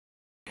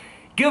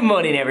Good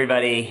morning,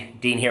 everybody.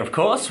 Dean here, of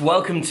course.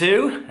 Welcome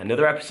to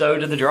another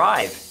episode of The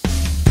Drive.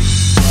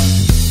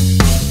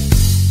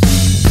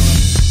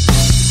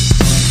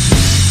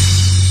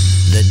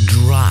 The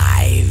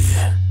Drive.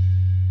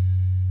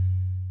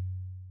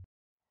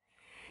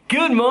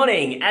 Good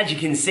morning. As you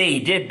can see,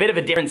 bit of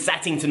a different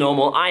setting to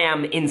normal. I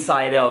am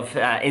inside of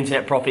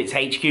Internet Profits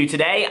HQ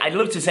today. I'd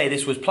love to say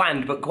this was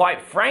planned, but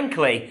quite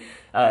frankly,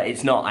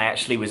 it's not. I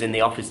actually was in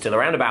the office till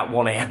around about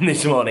 1 a.m.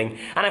 this morning,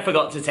 and I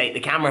forgot to take the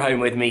camera home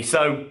with me.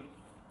 So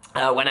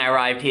when I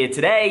arrived here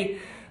today,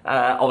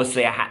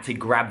 obviously I had to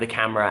grab the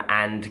camera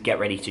and get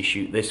ready to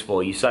shoot this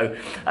for you. So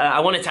I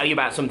want to tell you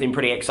about something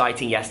pretty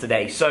exciting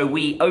yesterday. So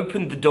we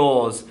opened the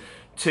doors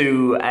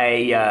to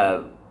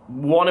a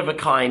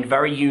one-of-a-kind,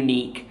 very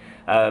unique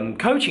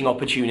coaching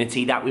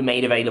opportunity that we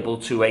made available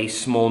to a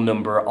small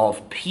number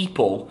of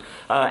people,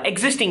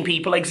 existing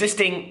clients,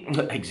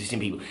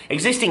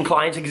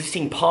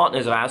 existing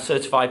partners of ours,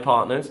 certified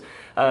partners.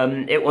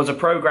 It was a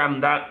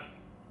program that,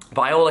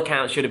 by all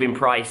accounts, should have been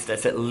priced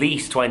at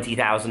least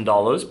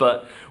 $20,000,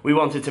 but we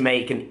wanted to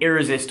make an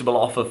irresistible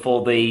offer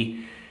for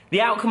the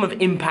outcome of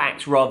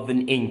impact rather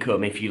than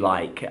income, if you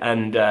like.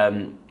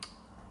 And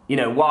you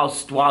know,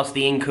 whilst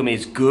the income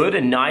is good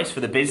and nice for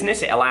the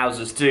business, it allows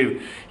us to,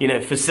 you know,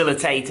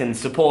 facilitate and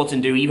support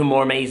and do even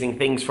more amazing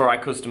things for our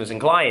customers and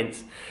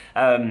clients.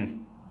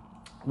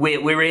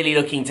 We're really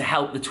looking to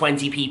help the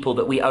 20 people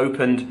that we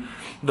opened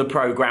the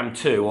program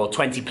to, or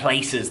 20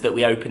 places that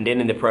we opened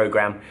in the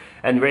program,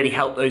 and really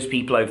help those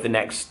people over the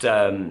next,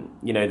 you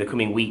know, the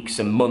coming weeks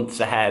and months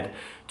ahead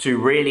to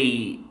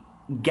really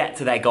get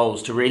to their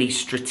goals, to really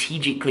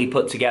strategically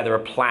put together a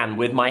plan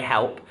with my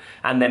help,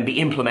 and then be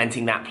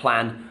implementing that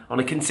plan on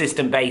a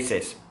consistent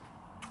basis.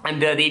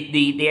 And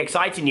the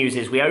exciting news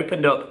is we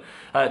opened up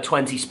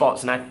 20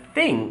 spots, and I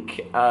think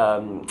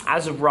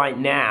as of right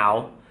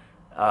now,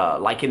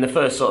 like in the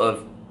first sort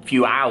of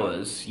few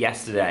hours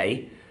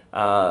yesterday,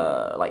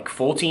 like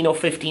 14 or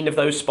 15 of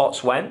those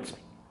spots went.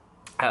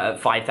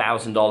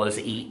 $5,000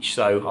 each,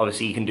 so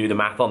obviously you can do the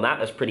math on that.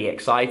 That's pretty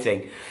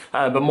exciting.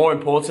 But more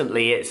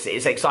importantly, it's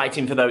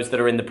exciting for those that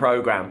are in the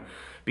program,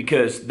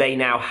 because they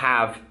now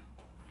have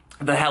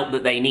the help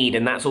that they need,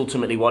 and that's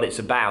ultimately what it's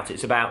about.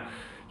 It's about,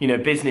 you know,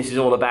 business is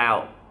all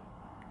about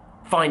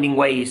finding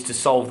ways to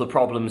solve the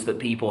problems that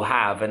people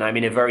have, and I'm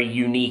in a very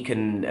unique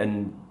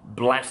and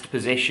blessed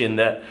position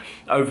that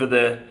over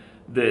the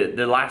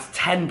last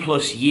 10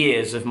 plus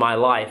years of my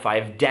life,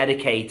 I've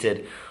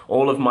dedicated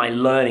all of my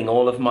learning,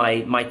 all of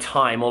my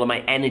time, all of my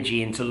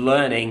energy into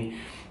learning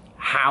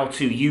how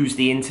to use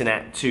the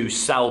internet to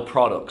sell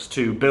products,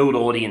 to build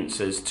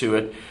audiences,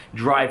 to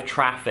drive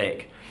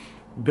traffic,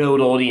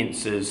 build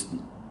audiences,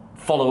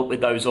 follow up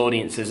with those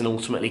audiences, and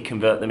ultimately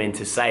convert them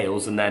into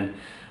sales, and then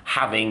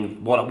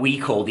having what we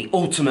call the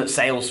ultimate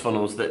sales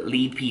funnels that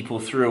lead people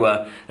through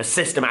a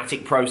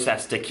systematic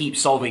process to keep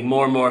solving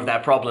more and more of their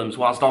problems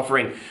whilst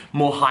offering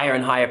more higher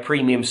and higher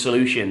premium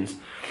solutions.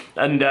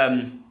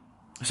 And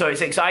so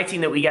it's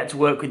exciting that we get to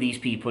work with these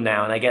people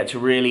now, and I get to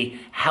really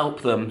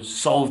help them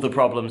solve the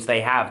problems they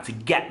have to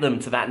get them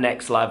to that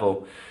next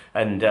level.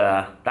 And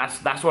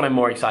that's what I'm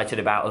more excited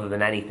about other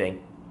than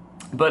anything.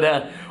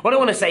 But what I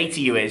want to say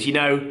to you is, you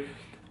know,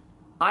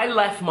 I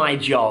left my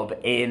job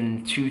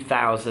in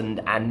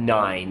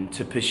 2009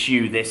 to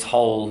pursue this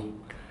whole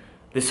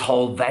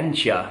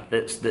venture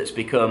that's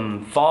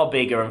become far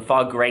bigger and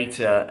far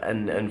greater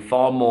and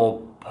far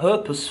more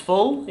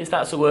purposeful, if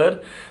that's a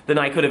word, than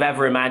I could have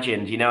ever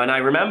imagined, you know. And I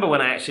remember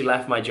when I actually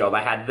left my job,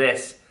 I had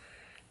this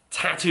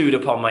tattooed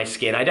upon my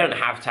skin. I don't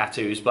have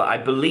tattoos, but I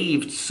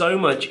believed so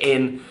much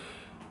in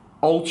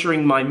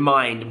altering my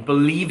mind and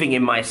believing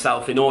in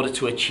myself in order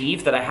to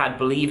achieve, that I had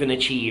believe and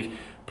achieve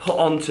put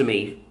onto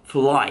me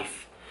for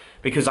life,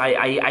 because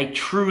I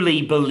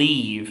truly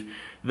believe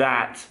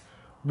that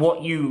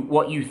what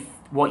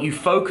you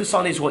focus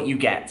on is what you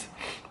get.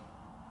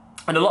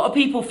 And a lot of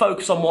people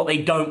focus on what they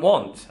don't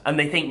want, and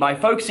they think by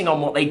focusing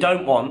on what they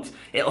don't want,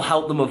 it'll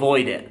help them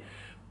avoid it.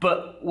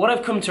 But what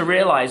I've come to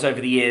realize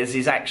over the years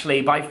is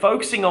actually by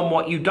focusing on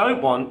what you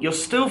don't want, you're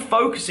still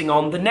focusing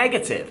on the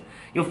negative.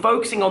 You're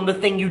focusing on the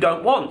thing you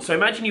don't want. So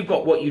imagine you've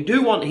got what you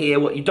do want here,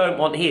 what you don't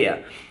want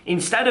here.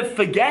 Instead of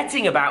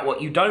forgetting about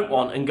what you don't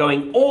want and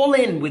going all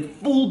in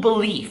with full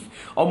belief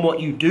on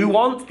what you do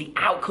want, the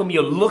outcome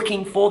you're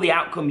looking for, the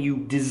outcome you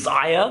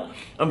desire,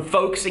 and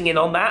focusing in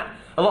on that,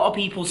 a lot of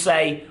people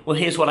say, well,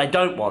 here's what I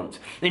don't want.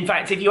 In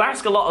fact, if you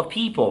ask a lot of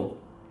people,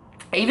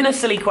 even a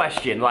silly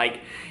question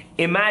like,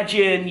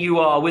 imagine you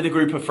are with a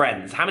group of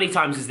friends. How many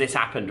times has this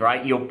happened,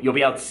 right? You'll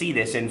be able to see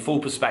this in full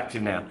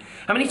perspective now.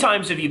 How many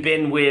times have you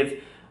been with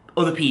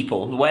other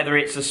people, whether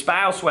it's a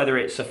spouse, whether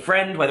it's a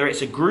friend, whether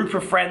it's a group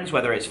of friends,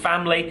 whether it's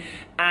family,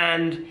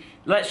 and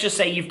let's just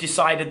say you've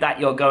decided that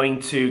you're going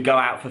to go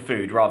out for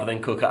food rather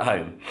than cook at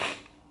home.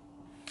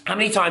 How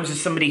many times has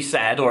somebody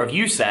said, or have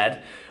you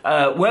said,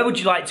 where would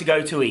you like to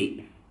go to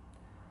eat?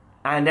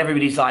 And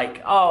everybody's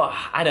like, oh,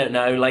 I don't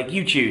know, like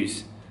you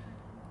choose.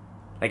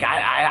 Like,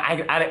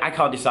 I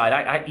can't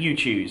decide, you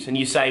choose. And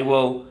you say,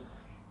 well,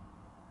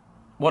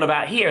 what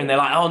about here? And they're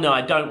like, oh no,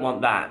 I don't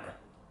want that.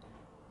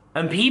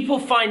 And people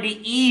find it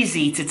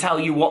easy to tell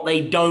you what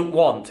they don't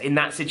want in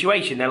that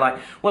situation. They're like,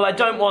 well, I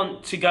don't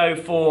want to go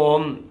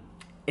for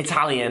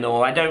Italian,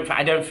 or I don't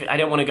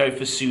want to go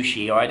for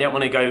sushi, or I don't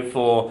want to go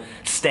for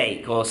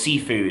steak or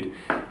seafood.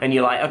 And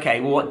you're like, okay,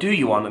 well, what do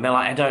you want? And they're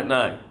like, I don't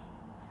know.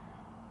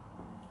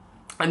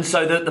 And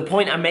so the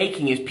point I'm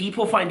making is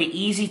people find it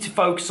easy to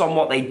focus on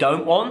what they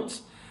don't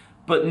want,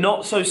 but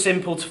not so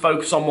simple to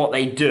focus on what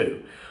they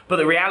do. But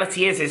the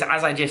reality is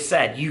as I just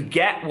said, you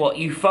get what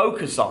you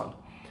focus on.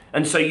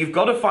 And so you've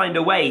got to find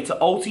a way to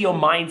alter your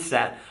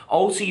mindset,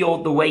 alter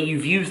the way you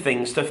view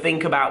things, to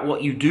think about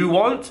what you do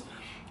want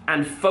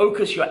and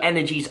focus your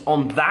energies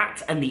on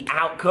that and the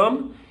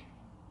outcome.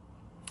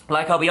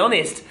 Like, I'll be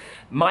honest,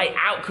 my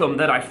outcome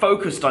that I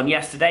focused on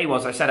yesterday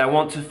was, I said, I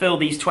want to fill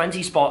these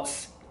 20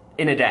 spots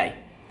in a day.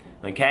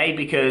 Okay,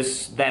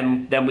 because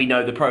then we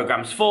know the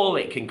program's full,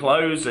 it can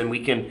close, and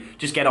we can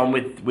just get on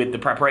with the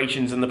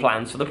preparations and the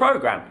plans for the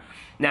program.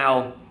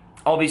 Now,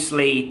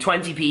 obviously,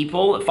 20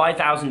 people at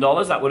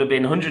 $5,000, that would have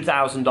been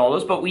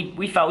 $100,000, but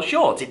we fell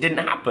short. It didn't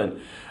happen.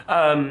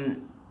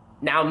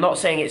 Now, I'm not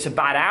saying it's a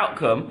bad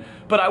outcome,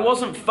 but I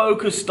wasn't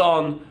focused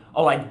on,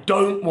 I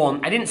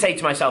didn't say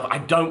to myself, I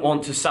don't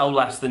want to sell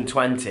less than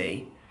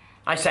 20.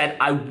 I said,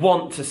 I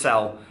want to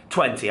sell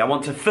 20. I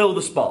want to fill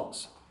the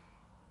spots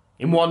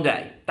in one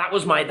day. That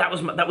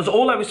was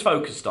all I was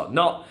focused on.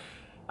 Not,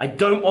 I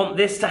don't want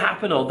this to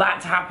happen or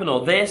that to happen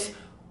or this.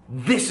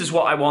 This is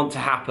what I want to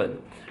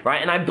happen, right?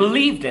 And I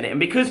believed in it. And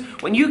because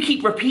when you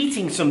keep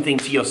repeating something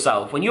to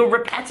yourself, when you're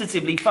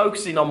repetitively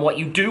focusing on what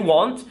you do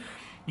want,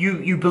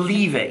 you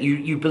believe it.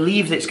 You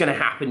believe that it's going to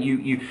happen.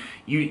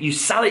 You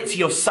sell it to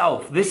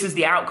yourself. This is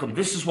the outcome.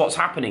 This is what's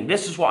happening.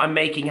 This is what I'm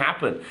making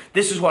happen.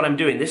 This is what I'm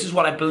doing. This is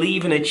what I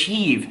believe and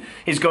achieve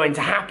is going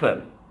to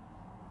happen.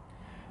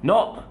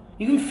 Not,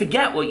 you can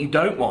forget what you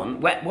don't want.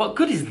 What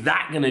good is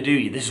that going to do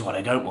you? This is what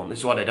I don't want. This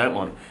is what I don't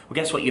want. Well,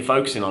 guess what you're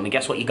focusing on, and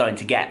guess what you're going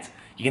to get?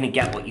 You're going to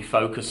get what you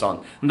focus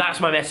on. And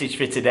that's my message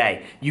for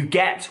today. You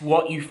get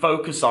what you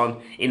focus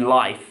on in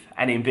life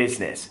and in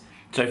business.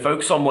 So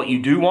focus on what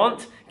you do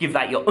want. Give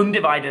that your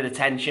undivided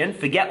attention.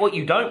 Forget what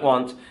you don't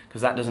want,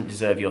 because that doesn't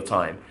deserve your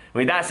time. And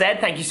with that said,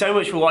 thank you so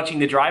much for watching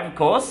The Drive, of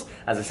course.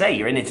 As I say,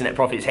 you're in Internet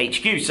Profits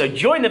HQ, so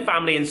join the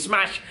family and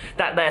smash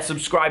that there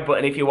subscribe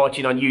button if you're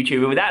watching on YouTube.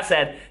 And with that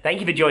said, thank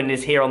you for joining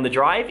us here on The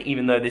Drive,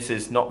 even though this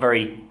is not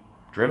very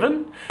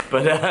driven.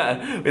 But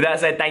with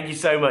that said, thank you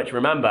so much.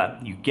 Remember,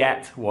 you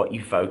get what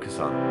you focus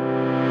on.